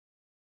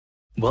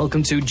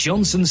Welcome to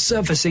Johnson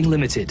Surfacing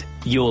Limited,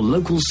 your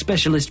local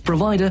specialist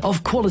provider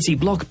of quality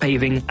block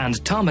paving and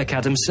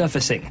tarmacadam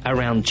surfacing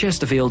around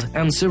Chesterfield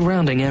and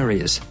surrounding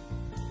areas.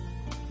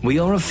 We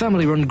are a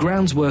family-run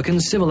groundwork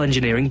and civil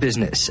engineering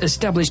business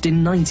established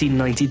in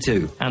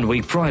 1992, and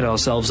we pride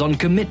ourselves on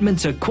commitment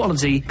to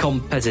quality,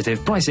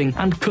 competitive pricing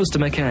and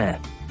customer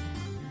care.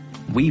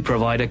 We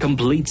provide a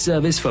complete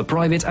service for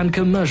private and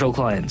commercial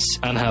clients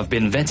and have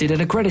been vetted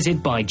and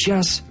accredited by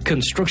JAS,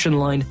 Construction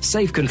Line,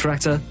 Safe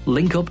Contractor,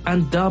 Link Up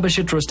and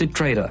Derbyshire Trusted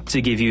Trader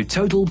to give you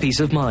total peace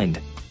of mind.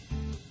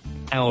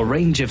 Our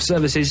range of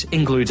services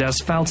includes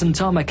asphalt and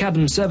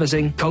tarmacadam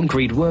servicing,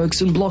 concrete works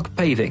and block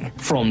paving,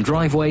 from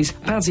driveways,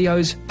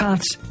 patios,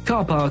 paths,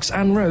 car parks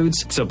and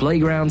roads to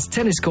playgrounds,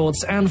 tennis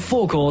courts and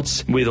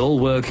forecourts, with all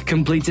work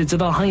completed to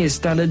the highest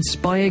standards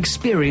by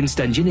experienced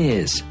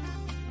engineers.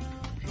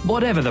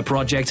 Whatever the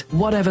project,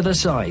 whatever the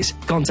size,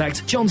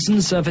 contact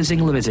Johnson Surfacing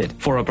Limited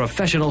for a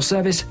professional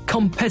service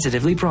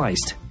competitively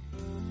priced.